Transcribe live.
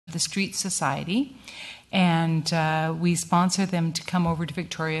the Street Society. And we sponsor them to come over to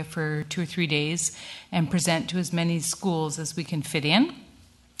Victoria for 2 or 3 days and present to as many schools as we can fit in.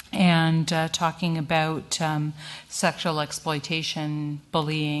 And talking about sexual exploitation,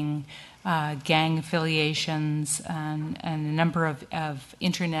 bullying, gang affiliations, and a number of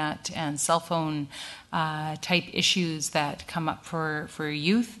internet and cell phone type issues that come up for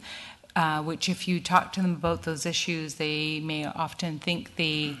youth, which if you talk to them about those issues, they may often think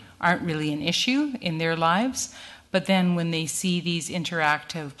they aren't really an issue in their lives. But then when they see these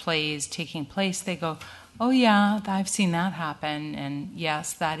interactive plays taking place, they go, oh yeah, I've seen that happen. And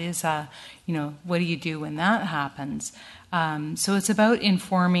yes, that is what do you do when that happens? So it's about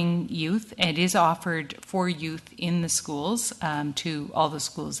informing youth. It is offered for youth in the schools, to all the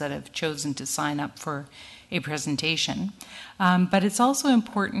schools that have chosen to sign up for a presentation. But it's also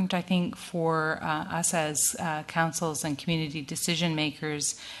important, I think, for us as councils and community decision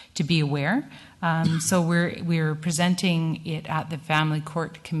makers to be aware. So we're presenting it at the Family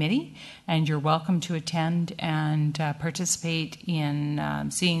Court Committee, and you're welcome to attend and participate in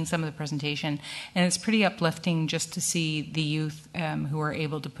seeing some of the presentation. And it's pretty uplifting just to see the youth who are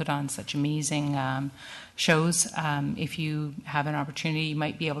able to put on such amazing shows. If you have an opportunity, you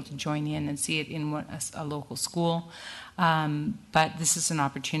might be able to join in and see it in a local school. But this is an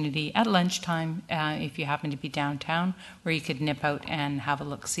opportunity at lunchtime, if you happen to be downtown, where you could nip out and have a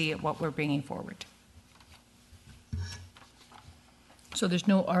look-see at what we're bringing forward. So there's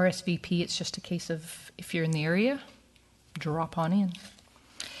no RSVP, it's just a case of if you're in the area, drop on in.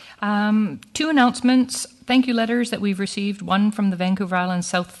 2 announcements. Thank you letters that we've received. One from the Vancouver Island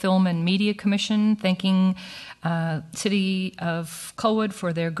South Film and Media Commission, thanking City of Colwood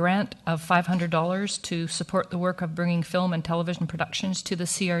for their grant of $500 to support the work of bringing film and television productions to the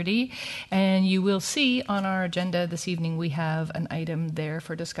CRD. And you will see on our agenda this evening we have an item there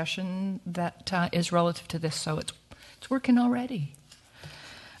for discussion that is relative to this, so it's working already.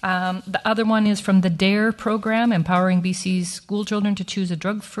 The other one is from the DARE program, Empowering BC's School Children to Choose a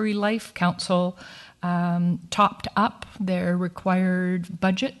Drug-Free Life. Council topped up their required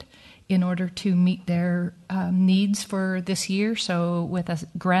budget in order to meet their needs for this year. So with a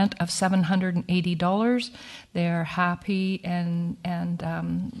grant of $780, they're happy and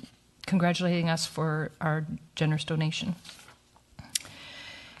congratulating us for our generous donation.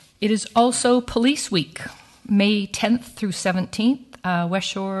 It is also Police Week, May 10th through 17th. West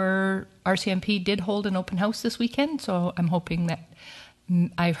Shore RCMP did hold an open house this weekend, so I'm hoping that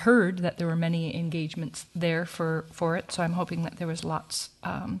I've heard that there were many engagements there for it, so I'm hoping that there was lots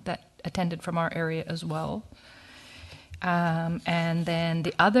that attended from our area as well. And then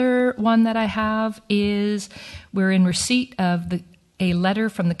the other one that I have is we're in receipt of a letter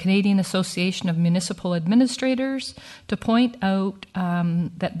from the Canadian Association of Municipal Administrators to point out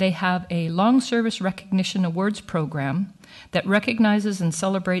that they have a long service recognition awards program that recognizes and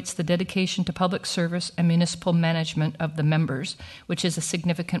celebrates the dedication to public service and municipal management of the members, which is a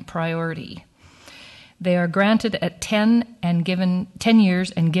significant priority. They are granted at 10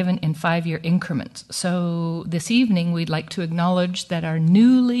 years and given in 5-year increments. So this evening, we'd like to acknowledge that our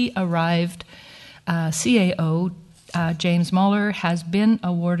newly arrived CAO, James Muller, has been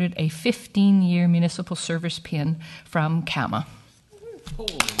awarded a 15-year municipal service pin from CAMA.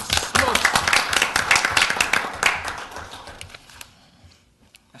 Holy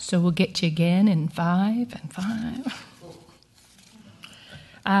So we'll get you again in 5 and 5.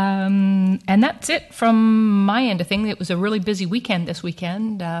 And that's it from my end of things. It was a really busy weekend this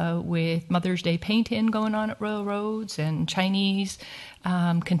weekend with Mother's Day paint-in going on at Royal Roads and Chinese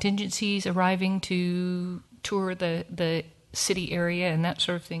contingencies arriving to tour the city area and that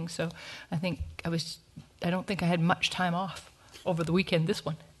sort of thing. So I don't think I had much time off over the weekend, this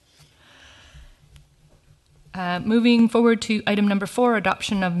one. Moving forward to item number 4,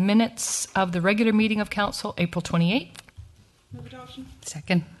 adoption of minutes of the regular meeting of council, April 28th. Move adoption.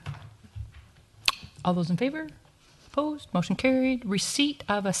 Second. All those in favor? Opposed? Motion carried. Receipt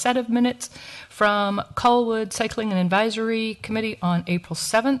of a set of minutes from Colwood Cycling and Advisory Committee on April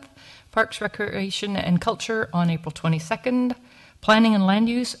 7th, Parks, Recreation and Culture on April 22nd, Planning and Land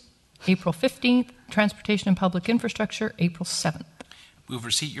Use, April 15th, Transportation and Public Infrastructure, April 7th. Move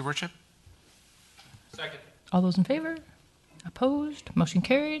receipt, Your Worship. Second. All those in favor? Opposed? Motion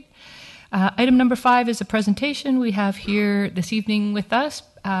carried. Item number 5 is a presentation. We have here this evening with us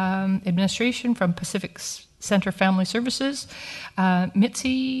administration from Pacific Center Family Services.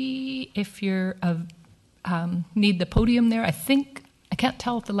 Mitzi, if you need the podium there, I can't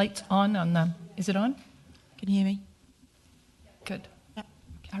tell if the light's on the, is it on? Can you hear me? Good. Yep.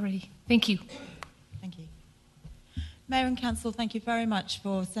 Alrighty. Thank you. Thank you. Mayor and Council, thank you very much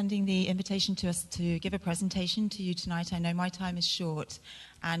for sending the invitation to us to give a presentation to you tonight. I know my time is short,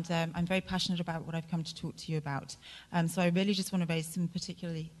 and I'm very passionate about what I've come to talk to you about. So I really just want to raise some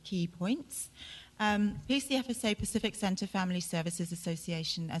particularly key points. PCFSA, Pacific Centre Family Services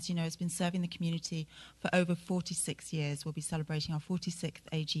Association, as you know, has been serving the community for over 46 years. We'll be celebrating our 46th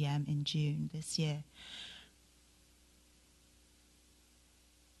AGM in June this year.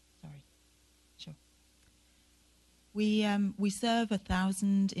 Sorry. Sure. We serve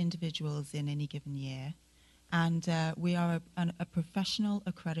 1,000 individuals in any given year, and we are a professional,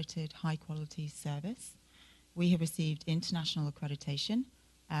 accredited, high-quality service. We have received international accreditation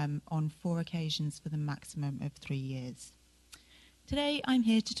on 4 occasions for the maximum of 3 years. Today, I'm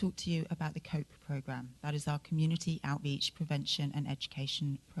here to talk to you about the COPE program. That is our Community Outreach, Prevention and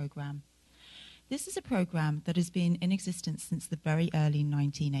Education program. This is a program that has been in existence since the very early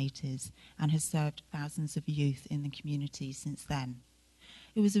 1980s and has served thousands of youth in the community since then.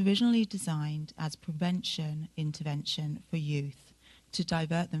 It was originally designed as prevention intervention for youth to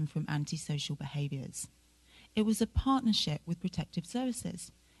divert them from antisocial behaviours. It was a partnership with protective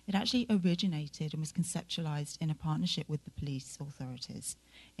services. It actually originated and was conceptualised in a partnership with the police authorities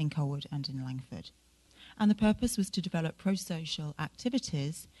in Colwood and in Langford. And the purpose was to develop pro-social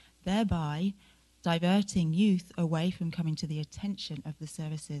activities, thereby diverting youth away from coming to the attention of the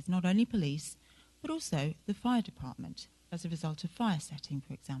services, not only police, but also the fire department, as a result of fire setting,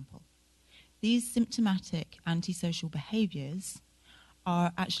 for example. These symptomatic antisocial behaviours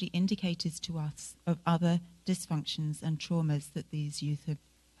are actually indicators to us of other dysfunctions and traumas that these youth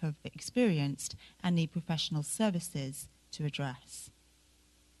have experienced and need professional services to address.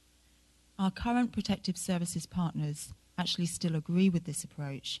 Our current protective services partners actually still agree with this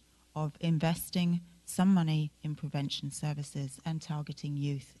approach of investing some money in prevention services and targeting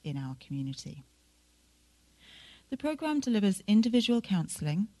youth in our community. The programme delivers individual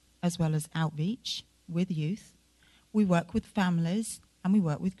counselling as well as outreach with youth. We work with families and we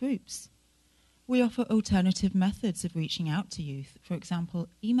work with groups. We offer alternative methods of reaching out to youth, for example,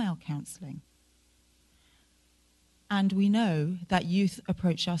 email counselling. And we know that youth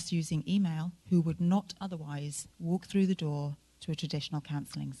approach us using email who would not otherwise walk through the door to a traditional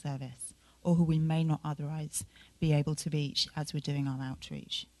counselling service, or who we may not otherwise be able to reach as we're doing our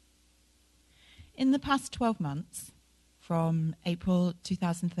outreach. In the past 12 months, from April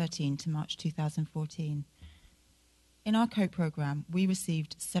 2013 to March 2014, in our COPE programme, we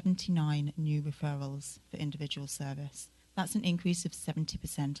received 79 new referrals for individual service. That's an increase of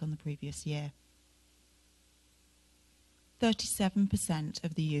 70% on the previous year. 37%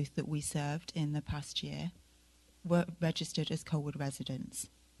 of the youth that we served in the past year were registered as Colwood residents.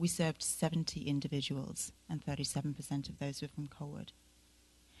 We served 70 individuals, and 37% of those were from Colwood.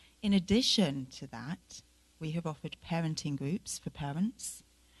 In addition to that, we have offered parenting groups for parents.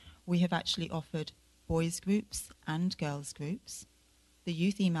 We have actually offered boys groups and girls groups, the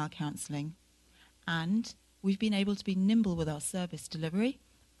youth email counselling, and we've been able to be nimble with our service delivery.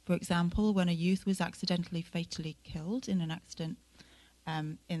 For example, when a youth was accidentally fatally killed in an accident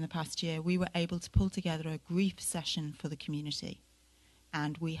in the past year, we were able to pull together a grief session for the community.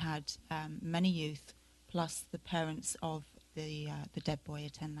 And we had many youth, plus the parents of the dead boy,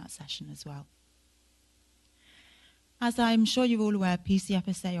 attend that session as well. As I'm sure you're all aware,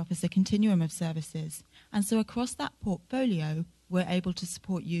 PCFSA offers a continuum of services. And so across that portfolio, we're able to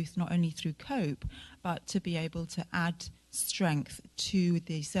support youth not only through COPE, but to be able to add strength to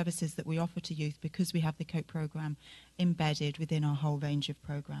the services that we offer to youth because we have the COPE programme embedded within our whole range of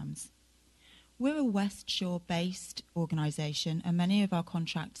programmes. We're a West Shore-based organisation, and many of our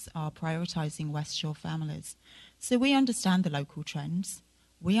contracts are prioritising West Shore families. So we understand the local trends,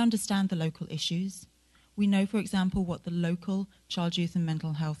 we understand the local issues. We know, for example, what the local child, youth and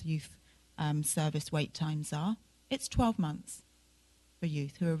mental health youth service wait times are. It's 12 months for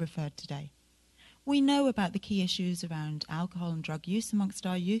youth who are referred today. We know about the key issues around alcohol and drug use amongst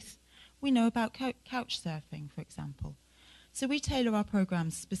our youth. We know about couch surfing, for example. So we tailor our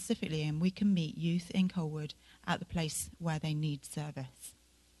programmes specifically, and we can meet youth in Colwood at the place where they need service.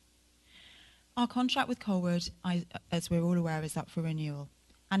 Our contract with Colwood, as we're all aware, is up for renewal.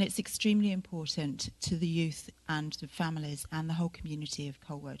 And it's extremely important to the youth and the families and the whole community of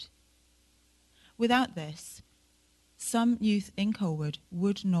Colwood. Without this, some youth in Colwood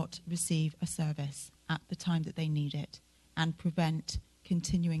would not receive a service at the time that they need it and prevent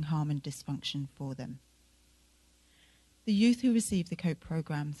continuing harm and dysfunction for them. The youth who receive the COPE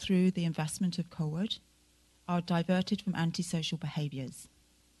programme through the investment of Colwood are diverted from antisocial behaviours.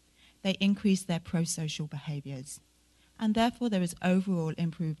 They increase their pro-social behaviours, and therefore there is overall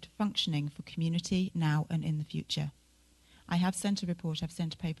improved functioning for community now and in the future. I have sent a report, I've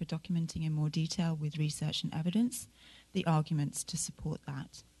sent a paper documenting in more detail with research and evidence the arguments to support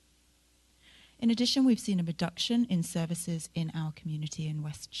that. In addition, we've seen a reduction in services in our community in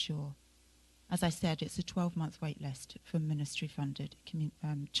West Shore. As I said, it's a 12-month wait list for ministry-funded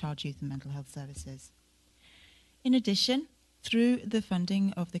child, youth and mental health services. In addition, through the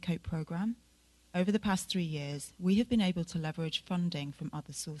funding of the COPE programme, over the past 3 years, we have been able to leverage funding from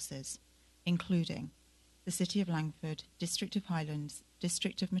other sources, including the City of Langford, District of Highlands,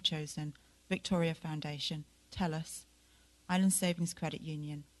 District of Machosen, Victoria Foundation, TELUS, Island Savings Credit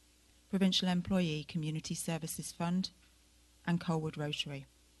Union, Provincial Employee Community Services Fund, and Colwood Rotary.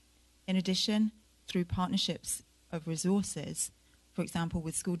 In addition, through partnerships of resources, for example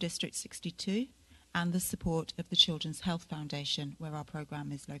with School District 62, and the support of the Children's Health Foundation, where our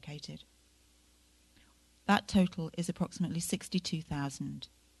programme is located. That total is approximately 62,000.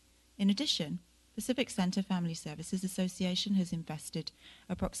 In addition, Pacific Centre Family Services Association has invested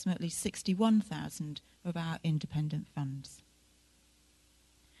approximately 61,000 of our independent funds.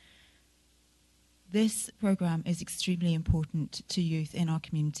 This programme is extremely important to youth in our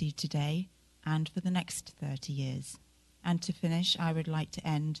community today and for the next 30 years. And to finish, I would like to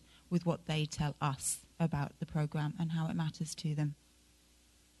end with what they tell us about the programme and how it matters to them.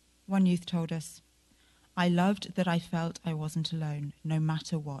 One youth told us, "I loved that I felt I wasn't alone, no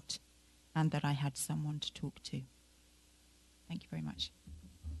matter what, and that I had someone to talk to." Thank you very much.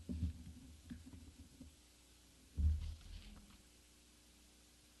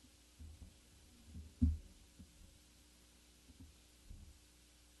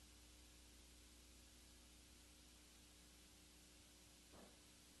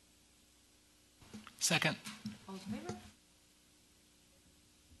 Second. All those in favor?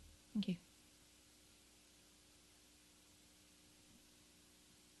 Thank you.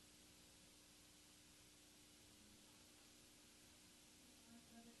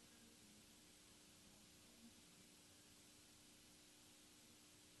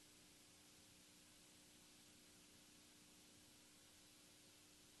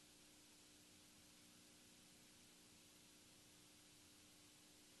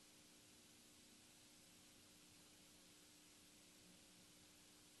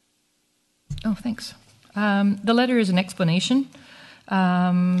 Oh, thanks. The letter is an explanation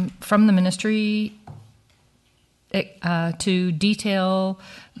from the ministry to detail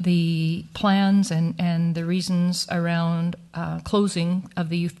the plans and the reasons around closing of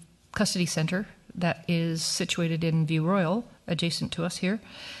the Youth Custody Centre that is situated in View Royal, adjacent to us here.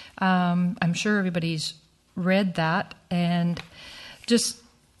 I'm sure everybody's read that, and just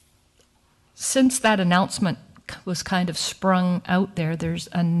since that announcement was kind of sprung out there, there's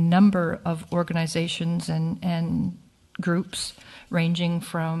a number of organizations and groups ranging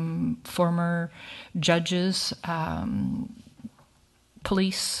from former judges,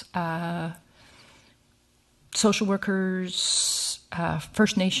 police, social workers,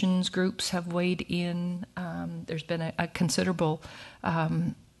 First Nations groups have weighed in. There's been a considerable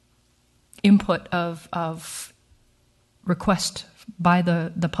input of request by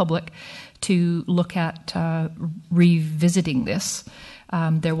the public to look at revisiting this.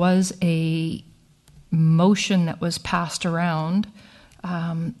 There was a motion that was passed around,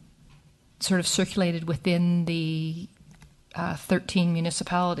 sort of circulated within the 13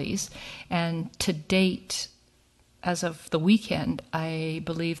 municipalities, and to date, as of the weekend, I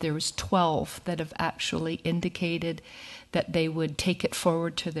believe there was 12 that have actually indicated that they would take it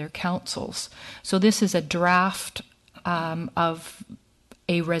forward to their councils. So this is a draft of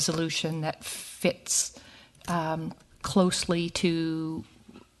a resolution that fits closely to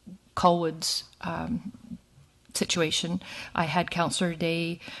Colwood's situation. I had Councillor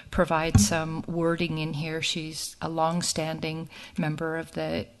Day provide some wording in here. She's a long-standing member of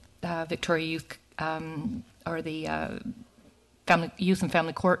the Victoria Youth or the Youth and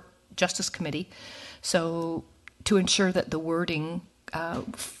Family Court Justice Committee. So to ensure that the wording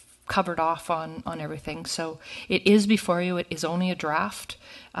covered off on everything. So it is before you. It is only a draft.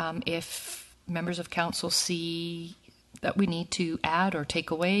 If members of council see that we need to add or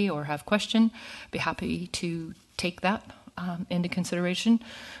take away or have question, be happy to take that into consideration.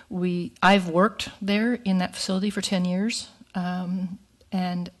 I've worked there in that facility for 10 years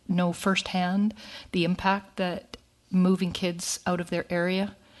and know firsthand the impact that moving kids out of their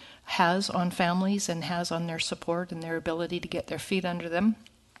area has on families and has on their support and their ability to get their feet under them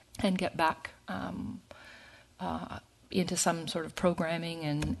and get back into some sort of programming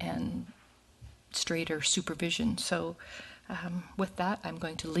and straighter supervision. So with that, I'm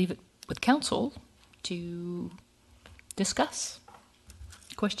going to leave it with council to discuss.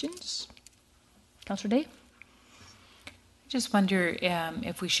 Questions? Councillor Day? Just wonder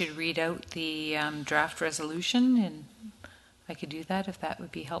if we should read out the draft resolution, and I could do that if that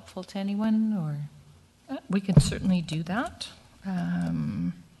would be helpful to anyone, or We can certainly do that.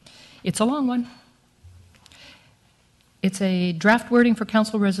 It's a long one. It's a draft wording for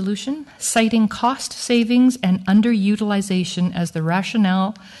council resolution citing cost savings and underutilization as the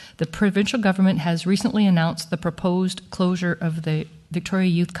rationale. The provincial government has recently announced the proposed closure of the Victoria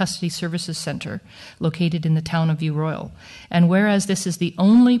Youth Custody Services Centre located in the town of View Royal. And whereas this is the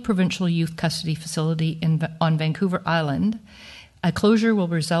only provincial youth custody facility on Vancouver Island, a closure will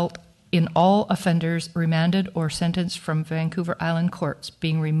result in all offenders remanded or sentenced from Vancouver Island courts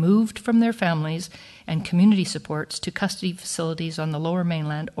being removed from their families and community supports to custody facilities on the Lower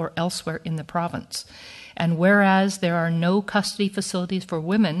Mainland or elsewhere in the province. And whereas there are no custody facilities for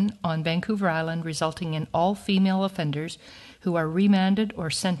women on Vancouver Island, resulting in all female offenders who are remanded or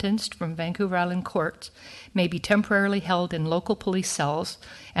sentenced from Vancouver Island courts may be temporarily held in local police cells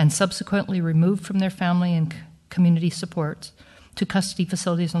and subsequently removed from their family and community supports to custody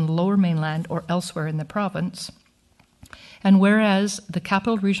facilities on the Lower Mainland or elsewhere in the province. And whereas the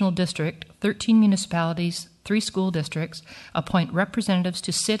Capital Regional District, 13 municipalities, 3 school districts appoint representatives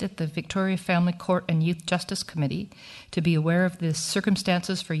to sit at the Victoria Family Court and Youth Justice Committee to be aware of the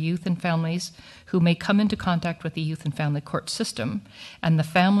circumstances for youth and families who may come into contact with the Youth and Family Court system, and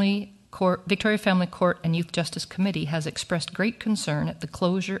the Victoria Family Court and Youth Justice Committee has expressed great concern at the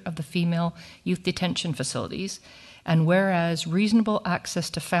closure of the female youth detention facilities. And whereas reasonable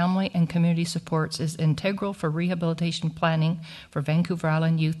access to family and community supports is integral for rehabilitation planning for Vancouver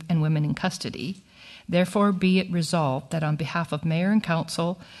Island youth and women in custody, therefore be it resolved that on behalf of Mayor and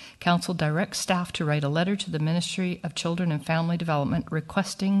Council directs staff to write a letter to the Ministry of Children and Family Development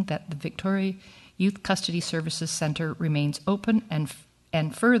requesting that the Victoria Youth Custody Services Centre remains open,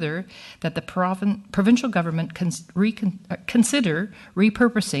 and further, that the provincial government consider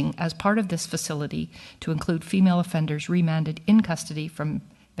repurposing as part of this facility to include female offenders remanded in custody from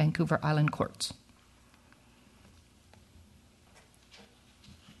Vancouver Island courts.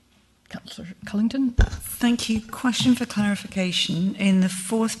 Councillor Cullington? Thank you. Question for clarification. In the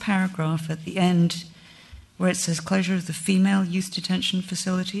 4th paragraph at the end, where it says closure of the female youth detention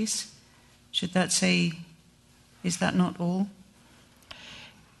facilities, should that say, is that not all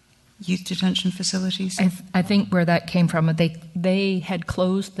youth detention facilities? I think where that came from, they had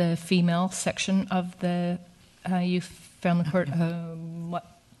closed the female section of the youth family court,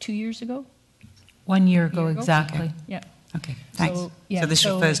 2 years ago? 1 year ago, exactly. Okay. Yeah. Okay, thanks. So, yeah, so this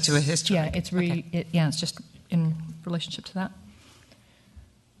refers to a history. Yeah, it's it's just in relationship to that.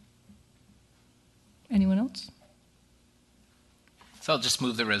 Anyone else? So I'll just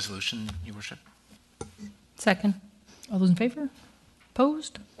move the resolution, Your Worship. Second. All those in favour?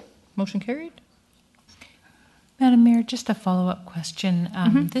 Opposed? Motion carried. Madam Mayor, just a follow-up question.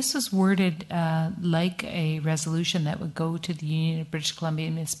 This is worded like a resolution that would go to the Union of British Columbia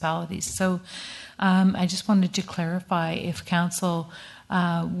Municipalities. So I just wanted to clarify if Council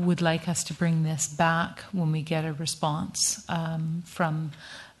would like us to bring this back when we get a response from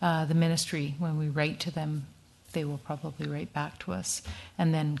the Ministry. When we write to them, they will probably write back to us,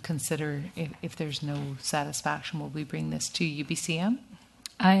 and then consider if there's no satisfaction, will we bring this to UBCM?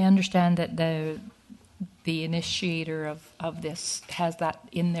 I understand that the initiator of this has that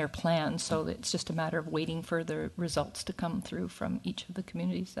in their plan, so it's just a matter of waiting for the results to come through from each of the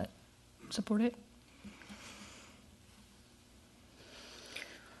communities that support it.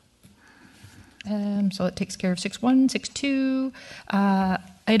 So it takes care of 6.1, 6.2.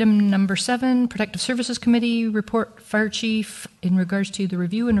 Item number 7, Protective Services Committee report, Fire Chief, in regards to the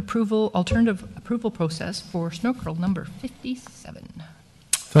review and alternative approval process for Snorkel number 57.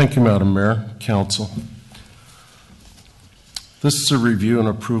 Thank you, Madam Mayor, Council. This is a review and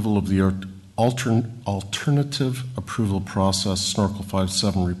approval of the alternative approval process, Snorkel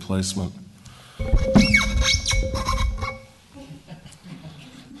 57 replacement.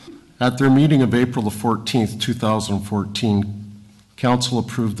 At their meeting of April the 14th, 2014, Council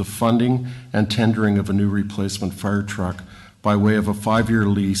approved the funding and tendering of a new replacement fire truck by way of a 5-year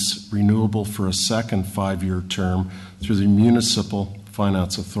lease renewable for a second 5-year term through the Municipal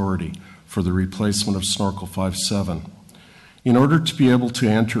Finance Authority for the replacement of Snorkel 57. In order to be able to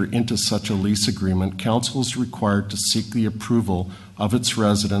enter into such a lease agreement, Council is required to seek the approval of its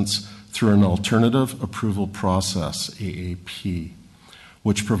residents through an alternative approval process, AAP,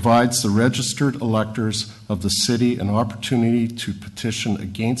 which provides the registered electors of the city an opportunity to petition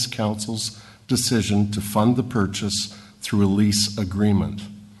against Council's decision to fund the purchase through a lease agreement.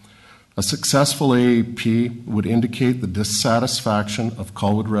 A successful AAP would indicate the dissatisfaction of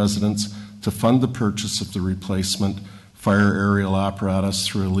Colwood residents to fund the purchase of the replacement fire aerial apparatus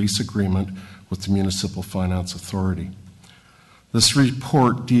through a lease agreement with the Municipal Finance Authority. This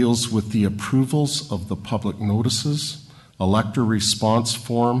report deals with the approvals of the public notices, elector response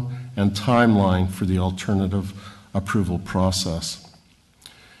form, and timeline for the alternative approval process.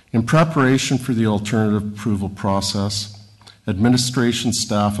 In preparation for the alternative approval process, administration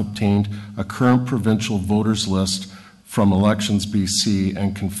staff obtained a current provincial voters list from Elections BC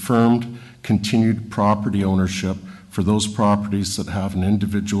and confirmed continued property ownership for those properties that have an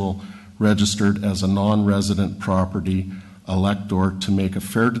individual registered as a non-resident property elector to make a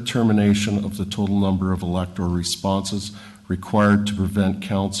fair determination of the total number of elector responses required to prevent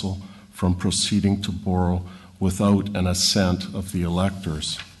council from proceeding to borrow without an assent of the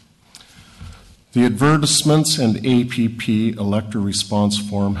electors. The advertisements and APP elector response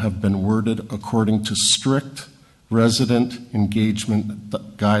form have been worded according to strict resident engagement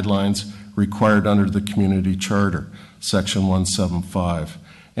guidelines required under the Community Charter, Section 175,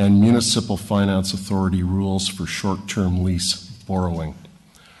 and Municipal Finance Authority rules for short-term lease borrowing.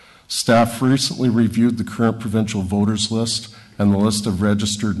 Staff recently reviewed the current provincial voters list and the list of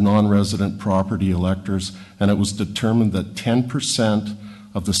registered non-resident property electors, and it was determined that 10%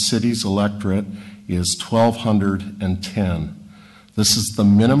 of the city's electorate is 1,210. This is the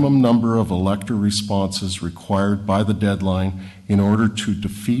minimum number of elector responses required by the deadline in order to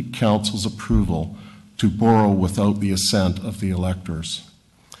defeat council's approval to borrow without the assent of the electors.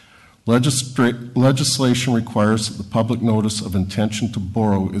 Legislation requires that the public notice of intention to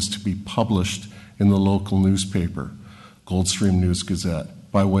borrow is to be published in the local newspaper, Goldstream News Gazette,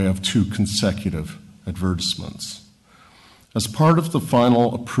 by way of 2 consecutive advertisements. As part of the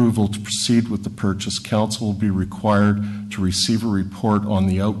final approval to proceed with the purchase, council will be required to receive a report on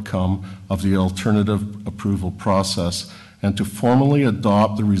the outcome of the alternative approval process and to formally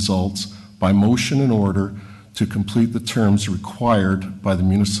adopt the results by motion in order to complete the terms required by the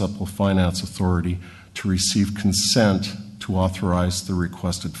Municipal Finance Authority to receive consent to authorize the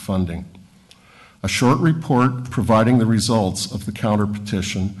requested funding. A short report providing the results of the counter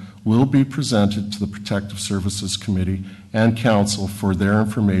petition will be presented to the Protective Services Committee and Council for their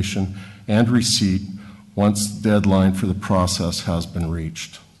information and receipt once the deadline for the process has been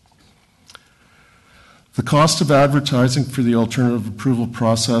reached. The cost of advertising for the alternative approval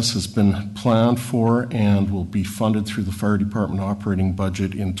process has been planned for and will be funded through the Fire Department operating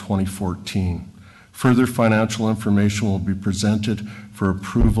budget in 2014. Further financial information will be presented for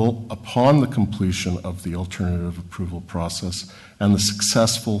approval upon the completion of the alternative approval process and the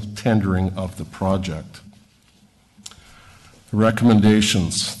successful tendering of the project.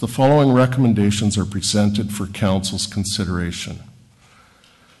 Recommendations. The following recommendations are presented for Council's consideration.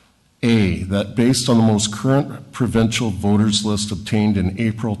 A, that based on the most current provincial voters list obtained in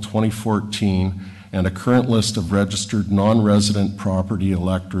April 2014 and a current list of registered non-resident property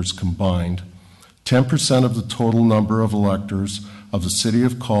electors combined, 10% of the total number of electors of the City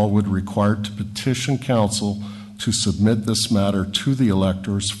of Colwood required to petition Council to submit this matter to the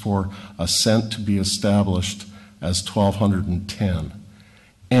electors for assent to be established as 1,210,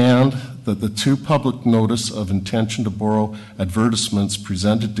 and that the 2 public notice of intention to borrow advertisements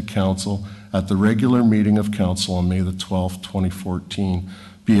presented to Council at the regular meeting of Council on May the 12th, 2014,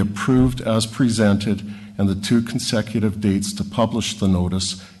 be approved as presented, and the 2 consecutive dates to publish the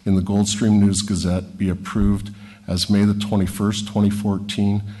notice in the Goldstream News Gazette be approved as May the 21st,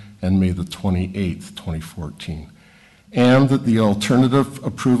 2014 and May the 28th, 2014. And that the alternative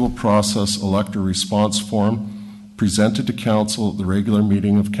approval process elector response form presented to Council at the regular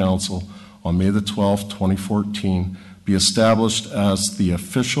meeting of Council on May the 12th, 2014 be established as the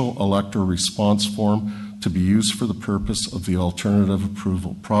official elector response form to be used for the purpose of the alternative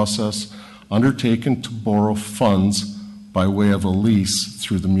approval process undertaken to borrow funds by way of a lease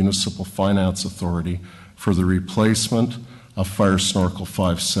through the Municipal Finance Authority for the replacement of Fire Snorkel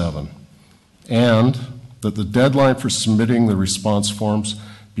 5.7, and that the deadline for submitting the response forms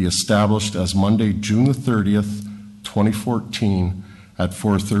be established as Monday, June the 30th, 2014 at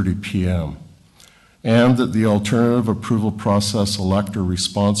 4:30 p.m., and that the alternative approval process elector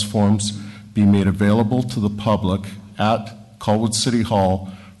response forms be made available to the public at Colwood City Hall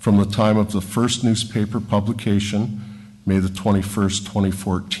from the time of the first newspaper publication, May the 21st,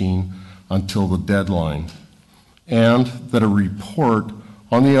 2014, until the deadline, and that a report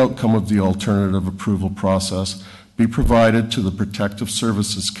on the outcome of the alternative approval process be provided to the Protective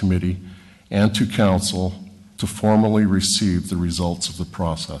Services Committee and to Council to formally receive the results of the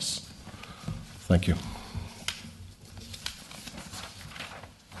process. Thank you.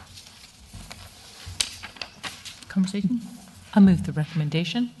 Conversation? I move the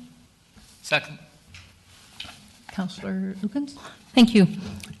recommendation. Second. Councillor Lukens? Thank you.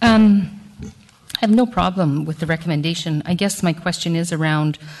 I have no problem with the recommendation. I guess my question is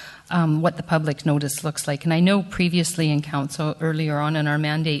around what the public notice looks like. And I know previously in council, earlier on in our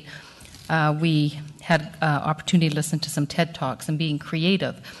mandate, we had opportunity to listen to some TED Talks and being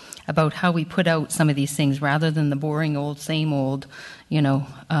creative about how we put out some of these things rather than the boring old, same old,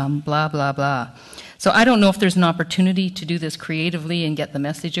 blah, blah, blah. So I don't know if there's an opportunity to do this creatively and get the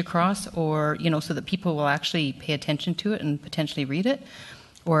message across, or, so that people will actually pay attention to it and potentially read it,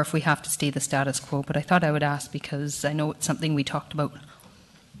 or if we have to stay the status quo. But I thought I would ask because I know it's something we talked about.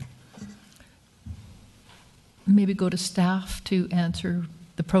 Maybe go to staff to answer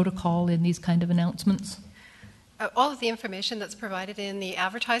the protocol in these kind of announcements. All of the information that's provided in the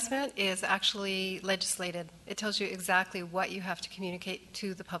advertisement is actually legislated. It tells you exactly what you have to communicate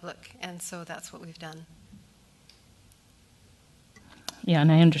to the public, and so that's what we've done. Yeah,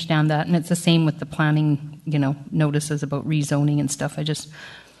 and I understand that, and it's the same with the planning, notices about rezoning and stuff.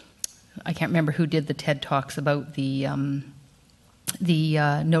 I can't remember who did the TED Talks about the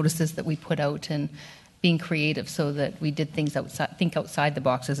notices that we put out and being creative so that we did things outside the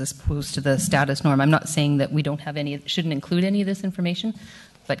box as opposed to the status norm. I'm not saying that we don't have shouldn't include any of this information,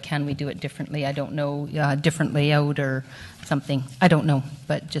 but can we do it differently? I don't know, different layout or something. I don't know,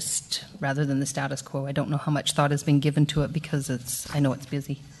 but just rather than the status quo, I don't know how much thought has been given to it because I know it's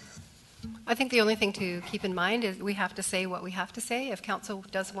busy. I think the only thing to keep in mind is we have to say what we have to say. If council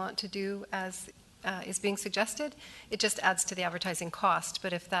does want to do as is being suggested, it just adds to the advertising cost.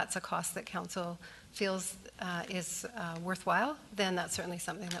 But if that's a cost that council feels is worthwhile, then that's certainly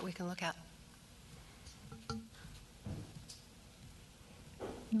something that we can look at.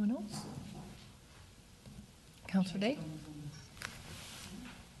 Anyone else? Councillor Day?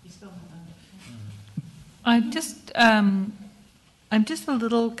 I'm just a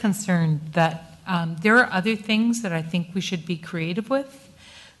little concerned that there are other things that I think we should be creative with.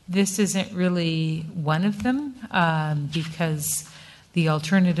 This isn't really one of them because the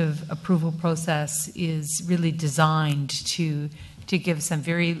alternative approval process is really designed to give some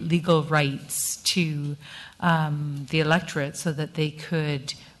very legal rights to the electorate so that they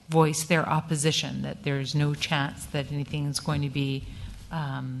could voice their opposition, that there's no chance that anything is going to be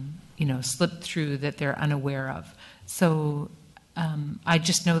slipped through that they're unaware of. So I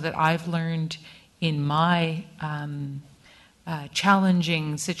just know that I've learned in my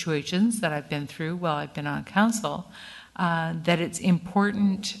challenging situations that I've been through while I've been on council, that it's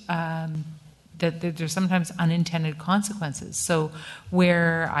important that there's sometimes unintended consequences. So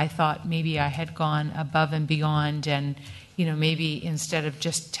where I thought maybe I had gone above and beyond and, maybe instead of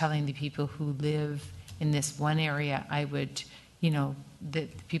just telling the people who live in this one area, I would, that the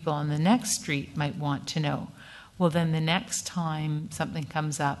people on the next street might want to know. Well, then the next time something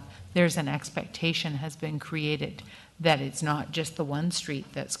comes up, there's an expectation has been created that it's not just the one street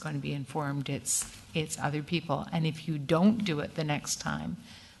that's going to be informed, it's other people. And if you don't do it the next time,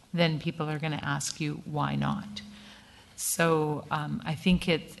 then people are going to ask you why not. So I think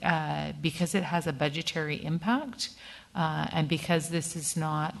because it has a budgetary impact and because this is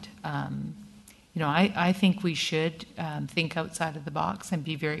not, I think we should think outside of the box and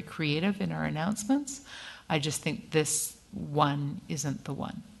be very creative in our announcements. I just think this one isn't the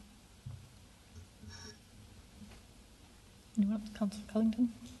one. Anyone else? Councillor Cullington?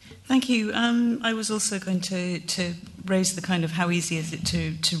 Thank you. I was also going to raise the kind of how easy is it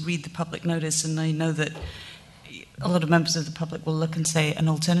to read the public notice, and I know that a lot of members of the public will look and say, an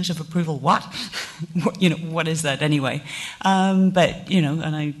alternative approval, what? What is that anyway? And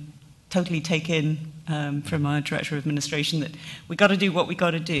I totally take in from our Director of Administration that we got to do what we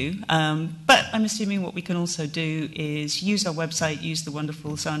got to do. But I'm assuming what we can also do is use our website, use the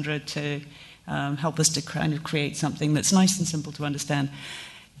wonderful Sandra to help us to kind of create something that's nice and simple to understand.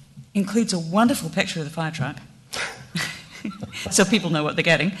 Includes a wonderful picture of the fire truck, so people know what they're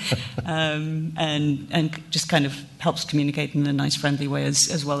getting, and just kind of helps communicate in a nice, friendly way,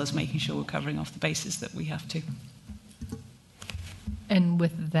 as well as making sure we're covering off the bases that we have to. And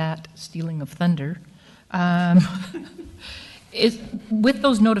with that stealing of thunder, with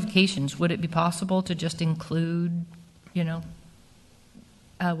those notifications, would it be possible to just include, a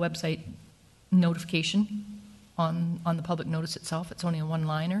website notification on the public notice itself? It's only a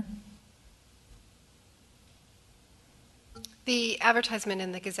one-liner. The advertisement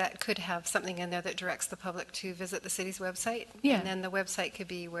in the Gazette could have something in there that directs the public to visit the city's website. Yeah. And then the website could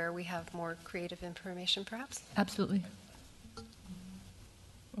be where we have more creative information, perhaps. Absolutely.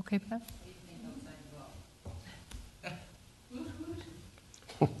 Okay, Pat?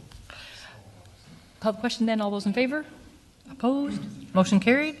 Call the question then. All those in favor? Opposed? Motion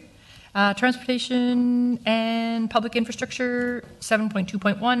carried. Transportation and public infrastructure,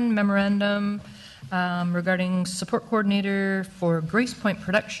 7.2.1 memorandum regarding support coordinator for Grace Point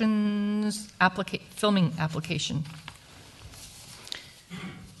Productions filming application.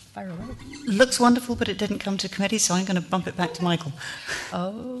 Fire away. Looks wonderful, but it didn't come to committee, so I'm going to bump it back to Michael.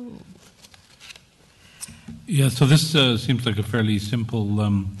 Oh. Yeah, so this seems like a fairly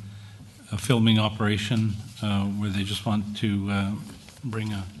simple filming operation where they just want to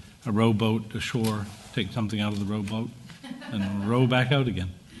bring a rowboat ashore, take something out of the rowboat, and row back out again.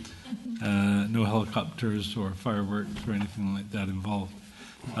 No helicopters or fireworks or anything like that involved.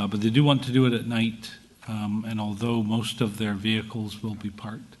 But they do want to do it at night, and although most of their vehicles will be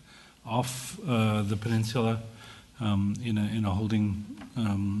parked off the peninsula in a holding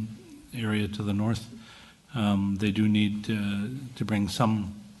area to the north, they do need to bring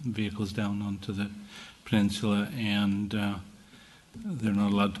some vehicles down onto the peninsula, and they're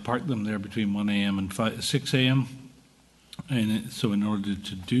not allowed to park them there between 1 a.m. and 6 a.m. And so in order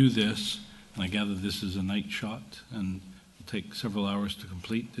to do this, and I gather this is a night shot and will take several hours to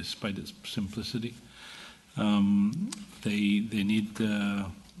complete despite its simplicity, they need the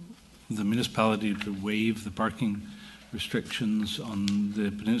municipality to waive the parking restrictions on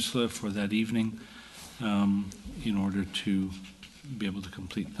the peninsula for that evening in order to be able to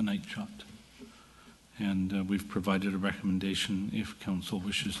complete the night shot. And we've provided a recommendation if council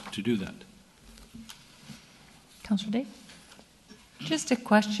wishes to do that. Councillor Day? Just a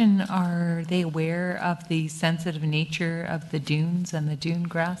question, are they aware of the sensitive nature of the dunes and the dune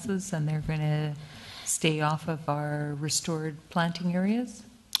grasses, and they're going to stay off of our restored planting areas?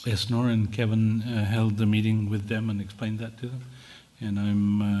 Yes, Nora and Kevin held the meeting with them and explained that to them. And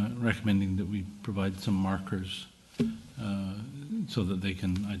I'm recommending that we provide some markers so that they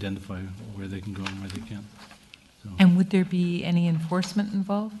can identify where they can go and where they can't. So, and would there be any enforcement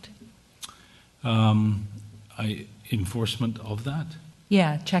involved? Enforcement of that?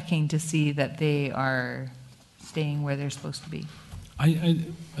 Yeah, checking to see that they are staying where they're supposed to be. I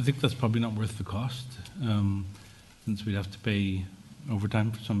think that's probably not worth the cost, since we'd have to pay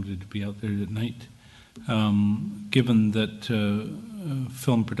overtime for somebody to be out there at night. Given that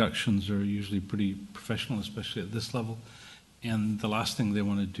film productions are usually pretty professional, especially at this level, and the last thing they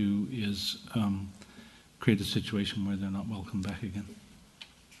want to do is create a situation where they're not welcome back again.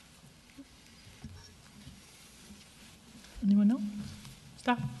 Anyone know?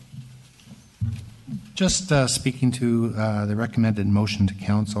 Stop. Just speaking to the recommended motion to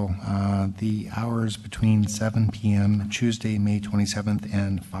council, the hours between 7 p.m. Tuesday, May 27th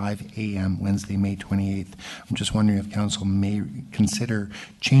and 5 a.m. Wednesday, May 28th. I'm just wondering if council may consider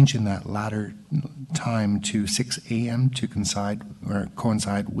changing that latter time to 6 a.m. to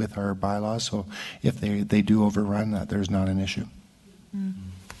coincide with our bylaws. So if they do overrun that, there's not an issue.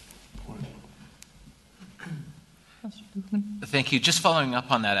 Thank you. Just following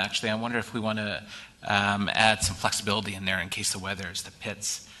up on that, actually, I wonder if we want to add some flexibility in there in case the weather is the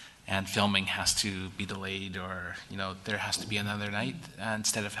pits and filming has to be delayed, or there has to be another night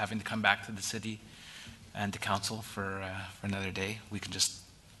instead of having to come back to the city and to council for another day. We can just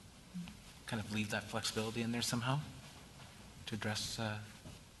kind of leave that flexibility in there somehow to address.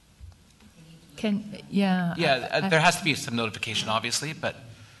 There has to be some notification, obviously, but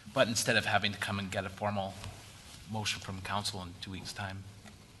instead of having to come and get a formal motion from council in 2 weeks' time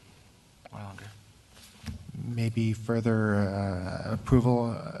or longer. Maybe further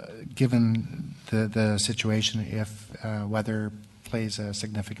approval, given the situation, if weather plays a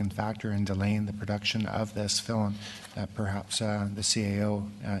significant factor in delaying the production of this film, that perhaps the CAO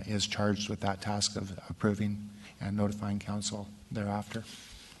is charged with that task of approving and notifying council thereafter.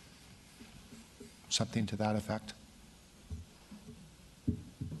 Something to that effect.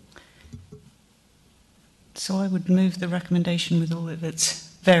 So I would move the recommendation with all of its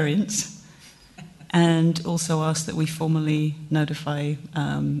variants, and also ask that we formally notify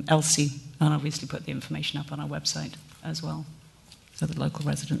Elsie, and obviously put the information up on our website as well, so that local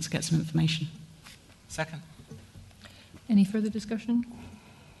residents get some information. Second. Any further discussion?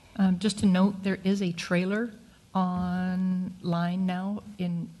 Just to note, there is a trailer online now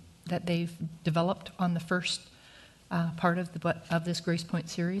that they've developed on the first part of this Grace Point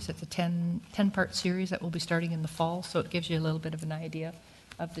series. It's a 10-part series that will be starting in the fall, so it gives you a little bit of an idea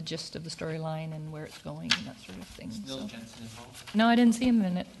of the gist of the storyline and where it's going and that sort of thing. Is Bill Jensen involved? No, I didn't see him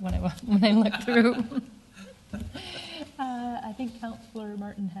in it when I looked through. I think Councillor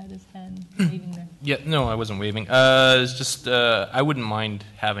Martin had his hand waving there. Yeah, no, I wasn't waving. It's just I wouldn't mind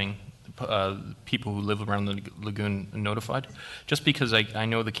having people who live around the lagoon notified, just because I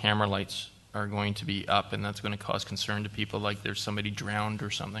know the camera lights are going to be up, and that's going to cause concern to people, like there's somebody drowned or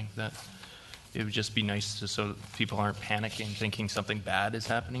something, that it would just be nice to, so people aren't panicking, thinking something bad is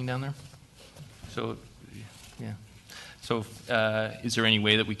happening down there. So, yeah. So, is there any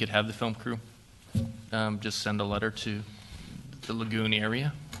way that we could have the film crew just send a letter to the lagoon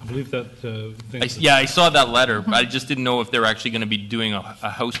area? I believe that thing. I saw that letter, but I just didn't know if they're actually going to be doing a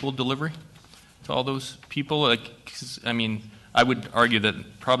household delivery to all those people. Like, 'cause, I mean, I would argue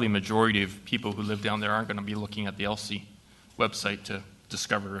that probably a majority of people who live down there aren't going to be looking at the LC website to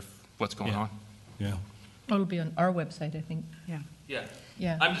discover what's going on. Yeah. Oh, it'll be on our website, I think. Yeah.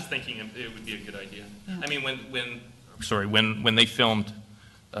 Yeah. I'm just thinking it would be a good idea. Yeah. I mean, when they filmed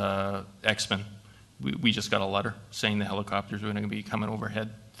X-Men, we just got a letter saying the helicopters were going to be coming overhead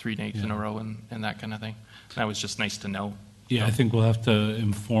 3 days in a row and that kind of thing. And that was just nice to know. Yeah, I think we'll have to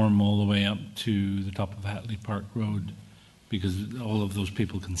inform all the way up to the top of Hatley Park Road, because all of those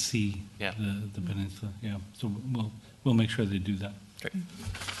people can see the peninsula. Yeah, so we'll make sure they do that. Great.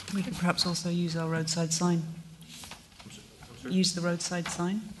 We could perhaps also use our roadside sign. Use the roadside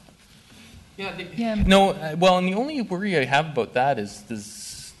sign. No, well, and the only worry I have about that is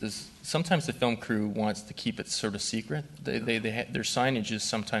sometimes the film crew wants to keep it sort of secret. Their signage is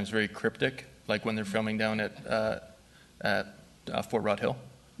sometimes very cryptic, like when they're filming down at Fort Rod Hill.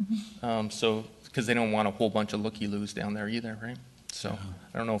 Mm-hmm. So, because they don't want a whole bunch of looky-loos down there either, right? So,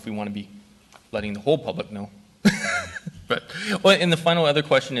 I don't know if we want to be letting the whole public know. But, and the final other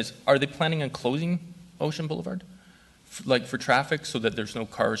question is, are they planning on closing Ocean Boulevard? Like for traffic, so that there's no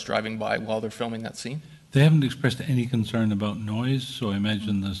cars driving by while they're filming that scene? They haven't expressed any concern about noise, so I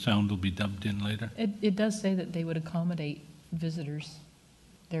imagine the sound will be dubbed in later. It does say that they would accommodate visitors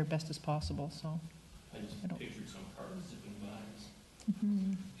their best as possible, so. I just pictured some cars zipping by.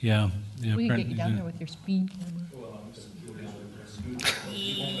 Mm-hmm. Yeah. We can get you down there with your speed.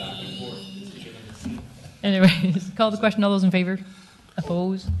 Anyways, call the question. All those in favor?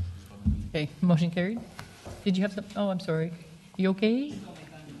 Opposed? Okay, motion carried. Did you have some? Oh, I'm sorry. You okay?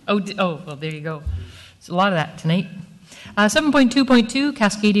 Oh, well, there you go. It's a lot of that tonight. 7.2.2,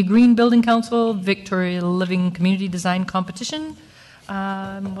 Cascadia Green Building Council, Victoria Living Community Design Competition.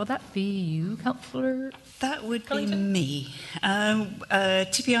 Will that be you, Councillor? That would be me.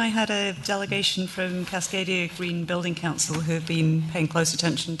 TPI had a delegation from Cascadia Green Building Council who have been paying close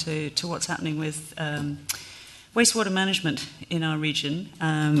attention to what's happening with wastewater management in our region,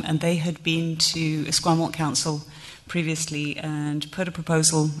 and they had been to Esquimalt Council previously and put a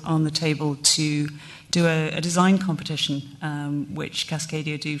proposal on the table to do a design competition, which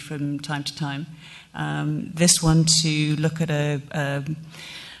Cascadia do from time to time. This one to look at a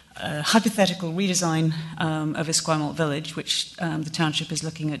hypothetical redesign of Esquimalt Village, which the township is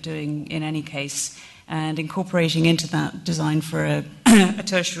looking at doing in any case, and incorporating into that design for a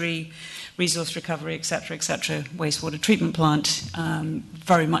tertiary resource recovery, etc., wastewater treatment plant,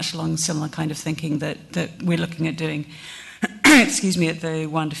 very much along similar kind of thinking that we're looking at doing, excuse me, at the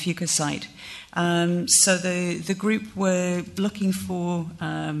Juan de Fuca site. So the group were looking for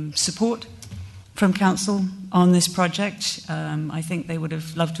support from council on this project. I think they would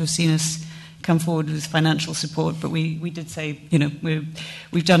have loved to have seen us come forward with financial support, but we did say, you know,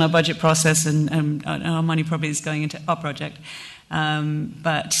 we've done our budget process and our money probably is going into our project.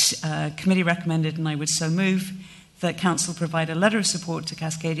 But committee recommended, and I would so move, that council provide a letter of support to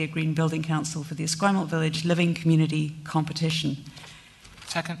Cascadia Green Building Council for the Esquimalt Village Living Community Competition.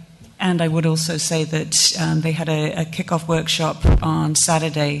 Second. And I would also say that they had a kick-off workshop on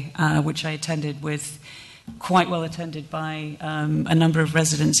Saturday, which I attended with, quite well attended by a number of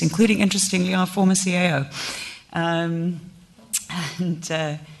residents, including, interestingly, our former CAO.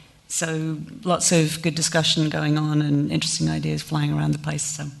 So lots of good discussion going on and interesting ideas flying around the place.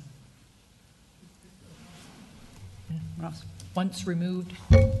 So, Ross, once removed.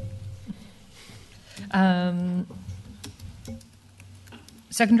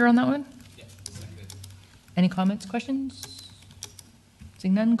 Seconder on that one? Yeah, seconded. Any comments, questions?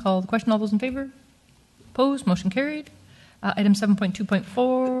 Seeing none, call the question. All those in favor? Opposed? Motion carried. Item 7.2.4,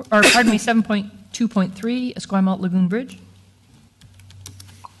 or pardon me, 7.2.3, Esquimalt Lagoon Bridge.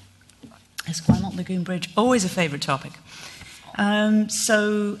 Esquimalt Lagoon Bridge, always a favourite topic.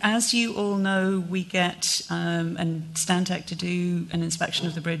 So, as you all know, we get and Stantec to do an inspection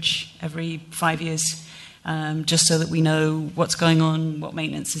of the bridge every 5 years, just so that we know what's going on, what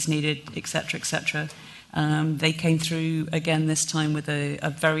maintenance is needed, etc., etc. They came through again this time with a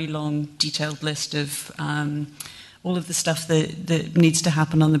very long, detailed list of all of the stuff that needs to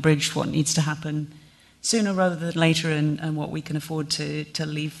happen on the bridge, what needs to happen sooner rather than later, and what we can afford to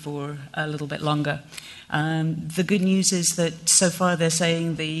leave for a little bit longer. The good news is that so far they're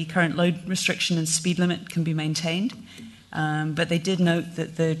saying the current load restriction and speed limit can be maintained, but they did note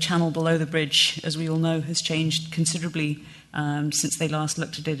that the channel below the bridge, as we all know, has changed considerably since they last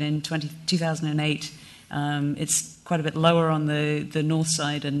looked at it in 2008. It's quite a bit lower on the north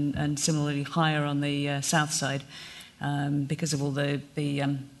side and similarly higher on the south side because of all the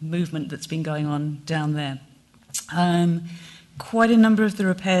movement that's been going on down there. Quite a number of the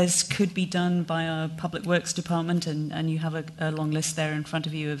repairs could be done by our Public Works Department, and you have a long list there in front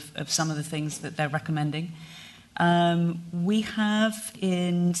of you of some of the things that they're recommending. City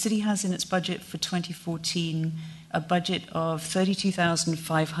has in its budget for 2014 a budget of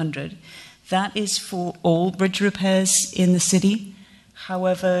 $32,500. That is for all bridge repairs in the city.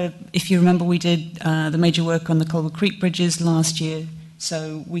 However, if you remember, we did the major work on the Culver Creek bridges last year,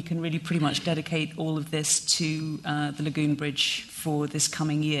 so we can really pretty much dedicate all of this to the Lagoon Bridge for this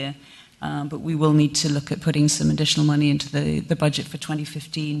coming year. But we will need to look at putting some additional money into the budget for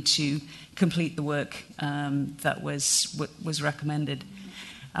 2015 to complete the work that was recommended.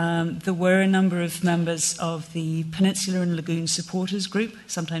 There were a number of members of the Peninsula and Lagoon Supporters Group,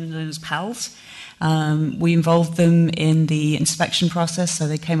 sometimes known as PALS. We involved them in the inspection process, so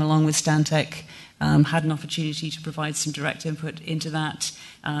they came along with Stantec, had an opportunity to provide some direct input into that,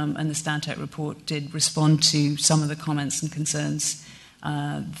 and the Stantec report did respond to some of the comments and concerns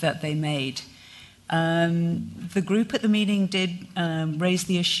that they made. The group at the meeting did raise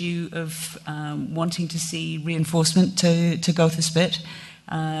the issue of wanting to see reinforcement to Gotha Spit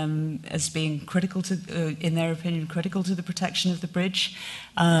as being critical to, in their opinion, critical to the protection of the bridge.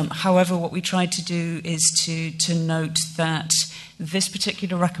 However, what we tried to do is to note that this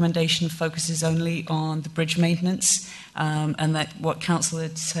particular recommendation focuses only on the bridge maintenance, and that what Council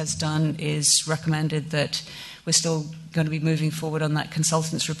has done is recommended that we're still going to be moving forward on that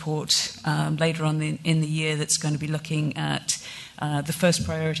consultant's report later on in the year that's going to be looking at the first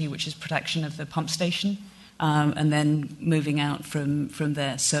priority, which is protection of the pump station, and then moving out from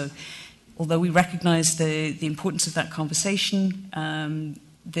there. So although we recognise the importance of that conversation,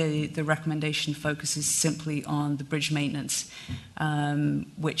 the recommendation focuses simply on the bridge maintenance,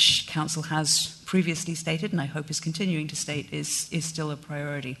 which Council has previously stated, and I hope is continuing to state, is still a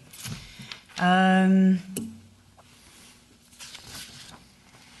priority.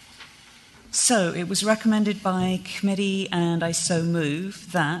 So it was recommended by committee, and I so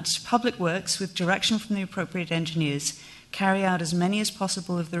move, that Public Works, with direction from the appropriate engineers, carry out as many as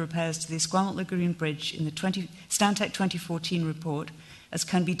possible of the repairs to the Esquamot Lagoon Bridge in the Stantec 2014 report as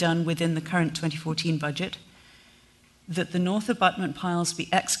can be done within the current 2014 budget, that the north abutment piles be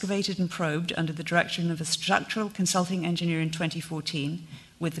excavated and probed under the direction of a structural consulting engineer in 2014,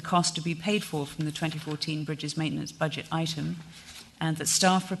 with the cost to be paid for from the 2014 Bridges Maintenance budget item, and that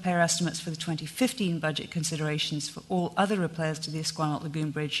staff prepare estimates for the 2015 budget considerations for all other repairs to the Esquamot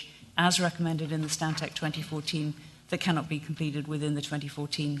Lagoon Bridge as recommended in the Stantec 2014 that cannot be completed within the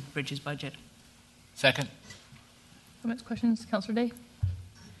 2014 Bridges budget. Second. Comments, questions? Councillor Day?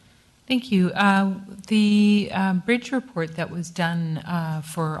 Thank you. The bridge report that was done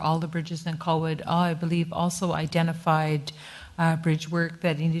for all the bridges in Colwood, I believe, also identified bridge work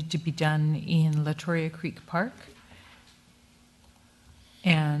that needed to be done in Latoria Creek Park.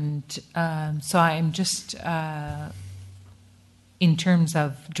 And so I'm just, in terms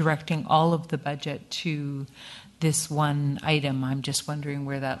of directing all of the budget to this one item, I'm just wondering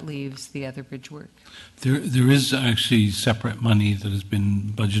where that leaves the other bridge work. There is actually separate money that has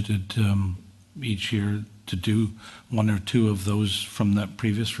been budgeted each year to do one or two of those from that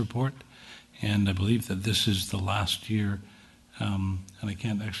previous report. And I believe that this is the last year, and I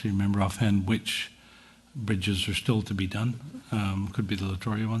can't actually remember offhand which bridges are still to be done. Could be the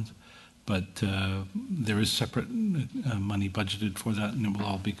Latoria ones, but there is separate money budgeted for that, and it will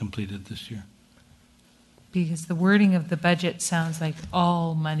all be completed this year. Because the wording of the budget sounds like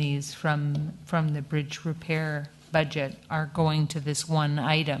all monies from the bridge repair budget are going to this one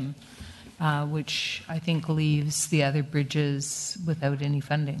item, which I think leaves the other bridges without any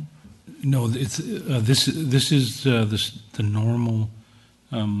funding. No, it's this is the normal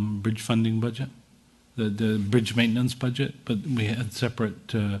bridge funding budget. The bridge maintenance budget, but we had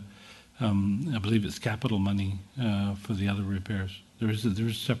separate, I believe it's capital money for the other repairs. There is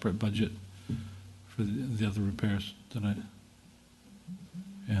a separate budget for the other repairs that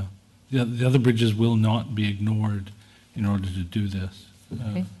the other bridges will not be ignored in order to do this.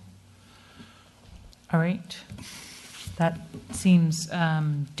 Okay. All right. That seems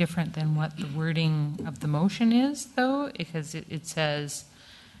different than what the wording of the motion is, though, because it says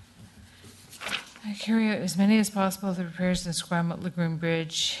Carry out as many as possible the repairs in Squamish Lagoon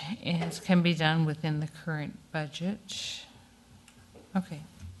Bridge as can be done within the current budget. Okay,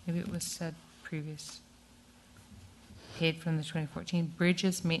 maybe it was said previous. Paid from the 2014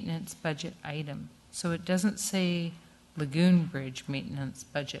 Bridges Maintenance Budget item. So it doesn't say Lagoon Bridge Maintenance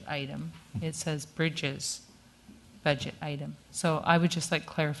Budget item. It says Bridges Budget item. So I would just like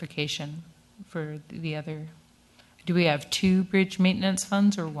clarification for the other. Do we have 2 bridge maintenance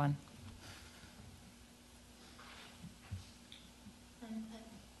funds or 1?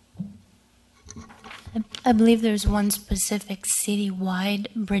 I believe there's one specific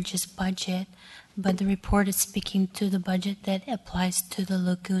citywide bridges budget, but the report is speaking to the budget that applies to the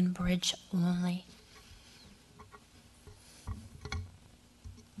Lagoon Bridge only.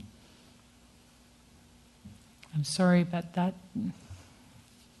 I'm sorry, but that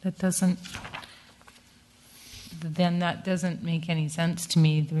doesn't make any sense to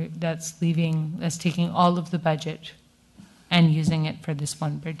me. That's taking all of the budget and using it for this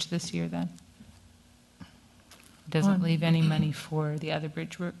one bridge this year then. Doesn't leave any money for the other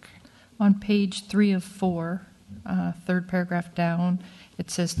bridge work. On page 3 of 4, third paragraph down, it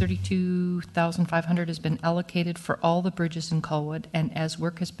says 32,500 has been allocated for all the bridges in Colwood, and as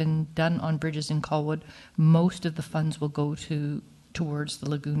work has been done on bridges in Colwood, most of the funds will go towards the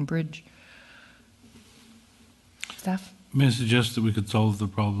Lagoon Bridge. Staff? May I suggest that we could solve the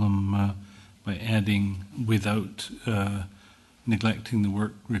problem by adding without neglecting the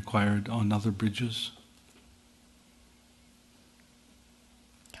work required on other bridges?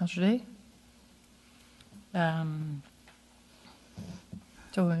 Councillor Day?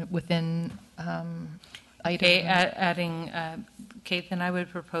 So within item... Okay, then I would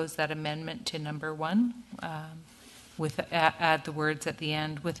propose that amendment to number 1, add the words at the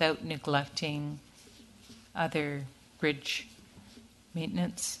end, without neglecting other bridge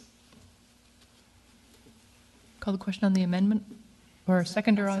maintenance. Call the question on the amendment? Or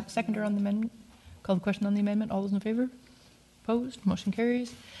seconder on the amendment? Call the question on the amendment. All those in favor? Opposed? Motion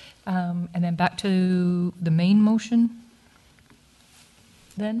carries. And then back to the main motion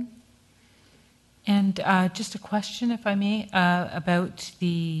then. And just a question, if I may, about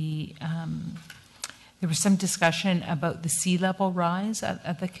there was some discussion about the sea level rise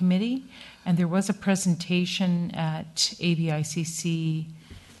at the committee, and there was a presentation at ABICC,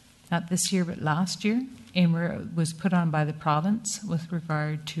 not this year but last year, and where it was put on by the province with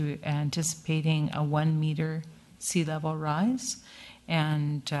regard to anticipating a 1 meter sea level rise.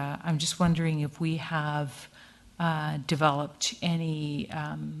 And I'm just wondering if we have developed any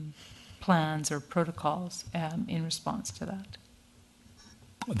plans or protocols in response to that.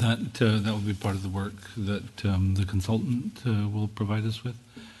 That will be part of the work that the consultant will provide us with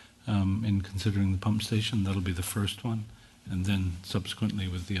in considering the pump station. That'll be the first one, and then subsequently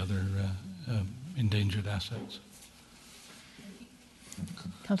with the other endangered assets.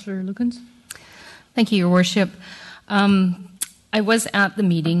 Councillor Lukens? Thank you, Your Worship. I was at the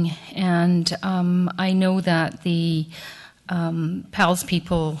meeting, and I know that the PALS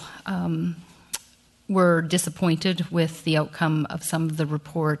people were disappointed with the outcome of some of the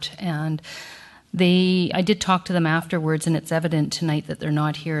report, and I did talk to them afterwards, and it's evident tonight that they're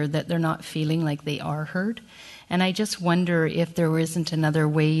not here, that they're not feeling like they are heard. And I just wonder if there isn't another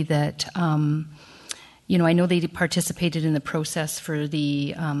way that, I know they participated in the process for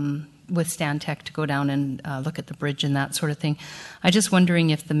the with Stantec to go down and look at the bridge and that sort of thing. I'm just wondering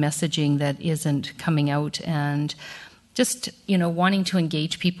if the messaging that isn't coming out and just, wanting to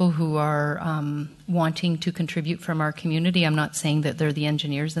engage people who are wanting to contribute from our community. I'm not saying that they're the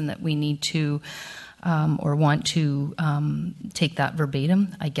engineers and that we need to or want to take that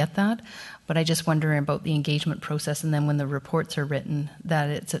verbatim. I get that. But I just wonder about the engagement process, and then when the reports are written, that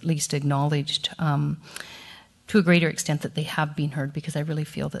it's at least acknowledged to a greater extent that they have been heard, because I really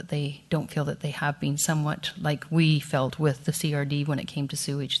feel that they don't feel that they have been, somewhat like we felt with the CRD when it came to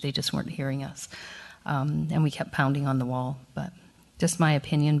sewage. They just weren't hearing us. And we kept pounding on the wall. But just my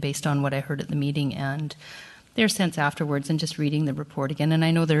opinion based on what I heard at the meeting and their sense afterwards, and just reading the report again. And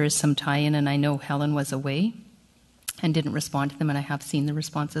I know there is some tie-in, and I know Helen was away and didn't respond to them, and I have seen the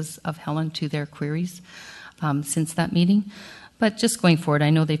responses of Helen to their queries since that meeting. But just going forward, I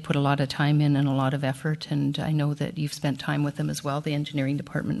know they've put a lot of time in and a lot of effort, and I know that you've spent time with them as well, the engineering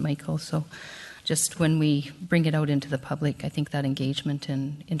department, Michael. So just when we bring it out into the public, I think that engagement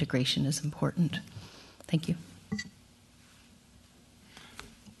and integration is important. Thank you.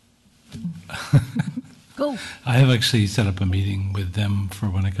 Go. I have actually set up a meeting with them for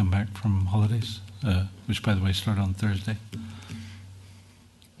when I come back from holidays, which, by the way, start on Thursday.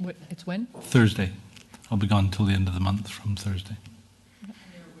 It's when? Thursday. I'll be gone till the end of the month from Thursday.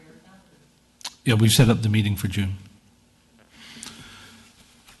 Yeah, we've set up the meeting for June.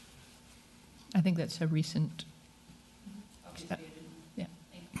 I think that's a recent. Yeah.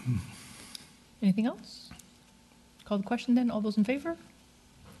 Anything else? Call the question then. All those in favor?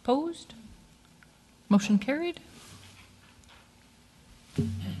 Opposed? Motion carried.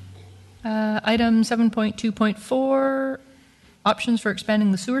 Item 7.2.4, options for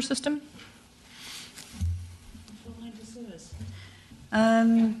expanding the sewer system.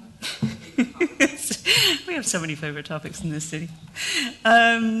 We have so many favourite topics in this city.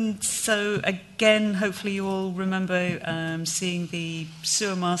 So again, hopefully you all remember seeing the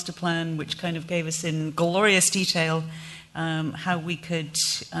sewer master plan, which kind of gave us in glorious detail how we could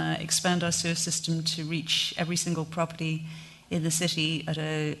expand our sewer system to reach every single property in the city at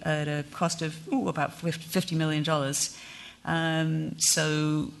a cost of about $50 million.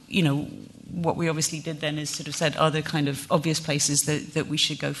 So, you know, what we obviously did then is sort of said, are there kind of obvious places that we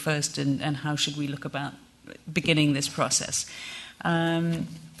should go first, and how should we look about beginning this process?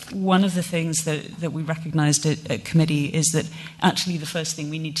 One of the things that we recognised at committee is that actually the first thing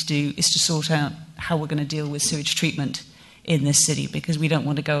we need to do is to sort out how we're going to deal with sewage treatment in this city, because we don't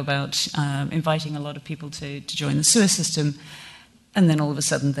want to go about inviting a lot of people to join the sewer system, and then all of a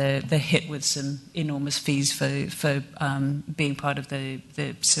sudden they're hit with some enormous fees for being part of the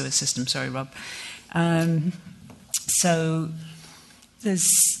sewer system. Sorry, Rob. So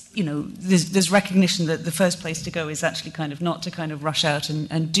there's recognition that the first place to go is actually kind of not to kind of rush out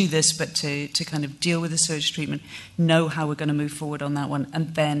and do this, but to kind of deal with the sewage treatment, know how we're going to move forward on that one,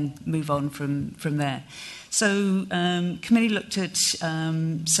 and then move on from there. So committee looked at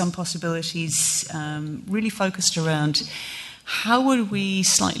some possibilities, really focused around how would we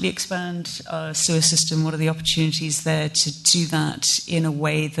slightly expand our sewer system? What are the opportunities there to do that in a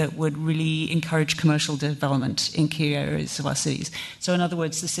way that would really encourage commercial development in key areas of our cities? So in other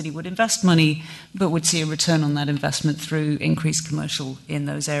words, the city would invest money, but would see a return on that investment through increased commercial in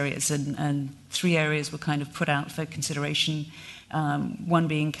those areas. And 3 areas were kind of put out for consideration. One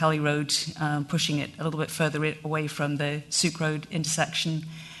being Kelly Road, pushing it a little bit further away from the Souk Road intersection.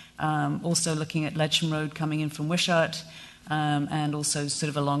 Also looking at Ledsham Road coming in from Wishart. And also sort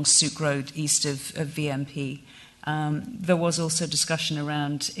of along Souk Road east of VMP. There was also discussion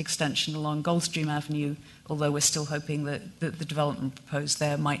around extension along Goldstream Avenue, although we're still hoping that the development proposed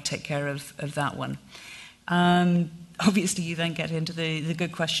there might take care of that one. Obviously, you then get into the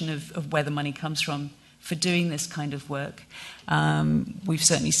good question of where the money comes from for doing this kind of work. We've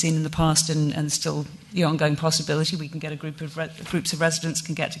certainly seen in the past, and still the ongoing possibility, we can get groups of residents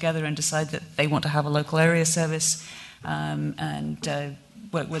can get together and decide that they want to have a local area service, and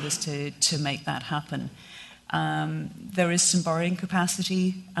work with us to make that happen. There is some borrowing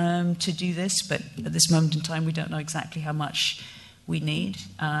capacity to do this, but at this moment in time we don't know exactly how much we need.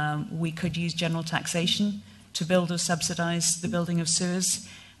 We could use general taxation to build or subsidise the building of sewers,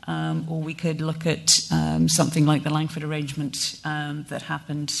 or we could look at something like the Langford arrangement that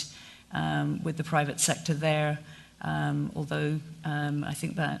happened with the private sector there, although I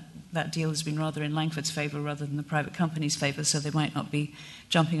think that deal has been rather in Langford's favour rather than the private company's favour, so they might not be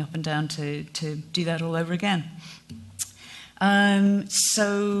jumping up and down to do that all over again.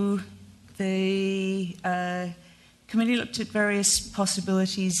 So the committee looked at various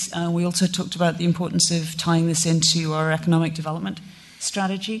possibilities. We also talked about the importance of tying this into our economic development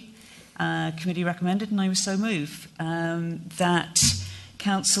strategy. Committee recommended, and I was so moved, that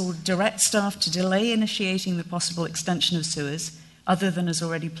Council direct staff to delay initiating the possible extension of sewers other than as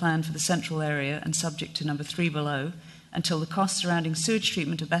already planned for the central area and subject to number 3 below, until the costs surrounding sewage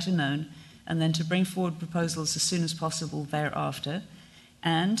treatment are better known, and then to bring forward proposals as soon as possible thereafter,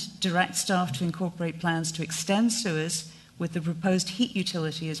 and direct staff to incorporate plans to extend sewers with the proposed heat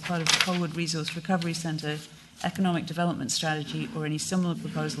utility as part of the Colwood Resource Recovery Centre economic development strategy or any similar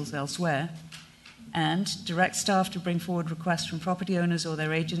proposals elsewhere, and direct staff to bring forward requests from property owners or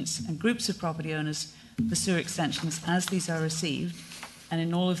their agents and groups of property owners for sewer extensions as these are received, and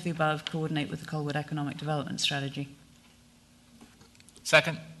in all of the above, coordinate with the Colwood Economic Development Strategy.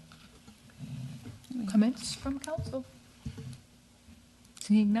 Second. Comments from council?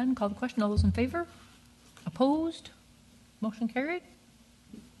 Seeing none, call the question. All those in favour? Opposed? Motion carried.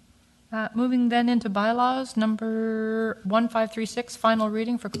 Moving then into bylaws, number 1536, final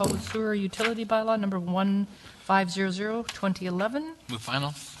reading for Colwood Sewer Utility Bylaw, number 1500, 2011. Move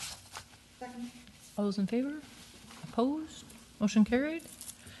final. Second. All those in favour? Opposed? Motion carried.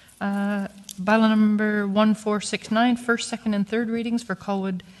 Bylaw number 1469, first, second, and third readings for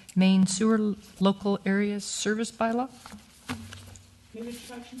Colwood Main Sewer Local Areas Service Bylaw. Move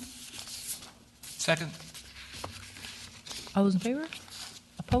introduction. Second. All those in favour?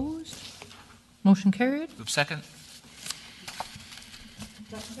 Opposed? Motion carried. Move second.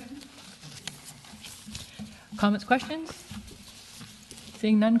 Comments, questions?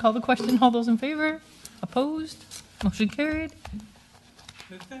 Seeing none, call the question. All those in favor? Opposed? Motion carried.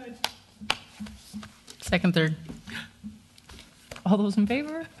 Second, third. All those in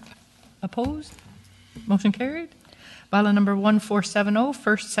favor? Opposed? Motion carried. Bylaw number 1470,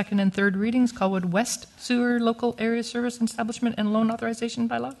 first, second, and third readings, Colwood West Sewer Local Area Service Establishment and Loan Authorization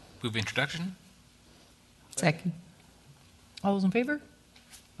Bylaw. Move introduction. Second. All those in favor?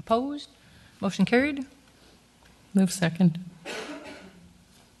 Opposed? Motion carried. Move second.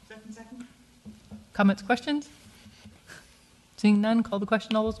 Comments, questions? Seeing none, call the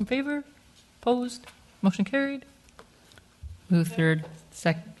question. All those in favor? Opposed? Motion carried. Move third.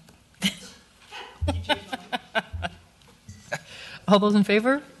 Second. All those in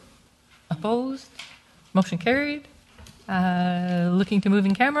favor? Opposed? Motion carried. Looking to move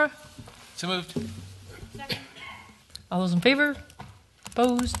in camera? So moved. All those in favor?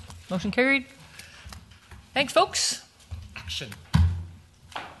 Opposed? Motion carried. Thanks, folks. Action.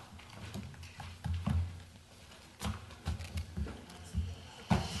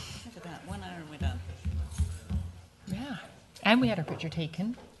 Look at that, 1 hour and we're done. Yeah. And we had our picture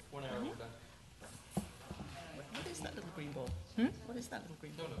taken. 1 hour, we're done. What is that little green ball? What is that little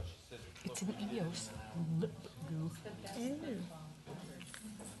green ball? It's an EOS lip glue.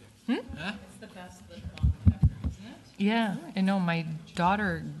 Huh? Yeah, I know. My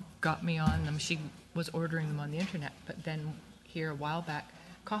daughter got me on them. She was ordering them on the internet, but then here a while back,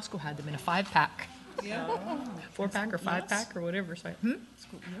 Costco had them in a 5-pack. Yeah. 4-pack or 5-pack or whatever. So, It's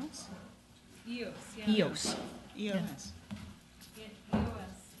called EOS? EOS. EOS.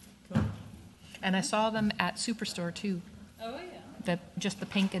 And I saw them at Superstore too. Oh, yeah. Just the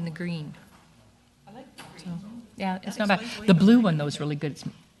pink and the green. I like the So, yeah, it's not bad. The blue one though is really good.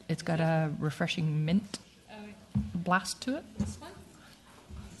 It's got a refreshing mint blast to it. It's fun.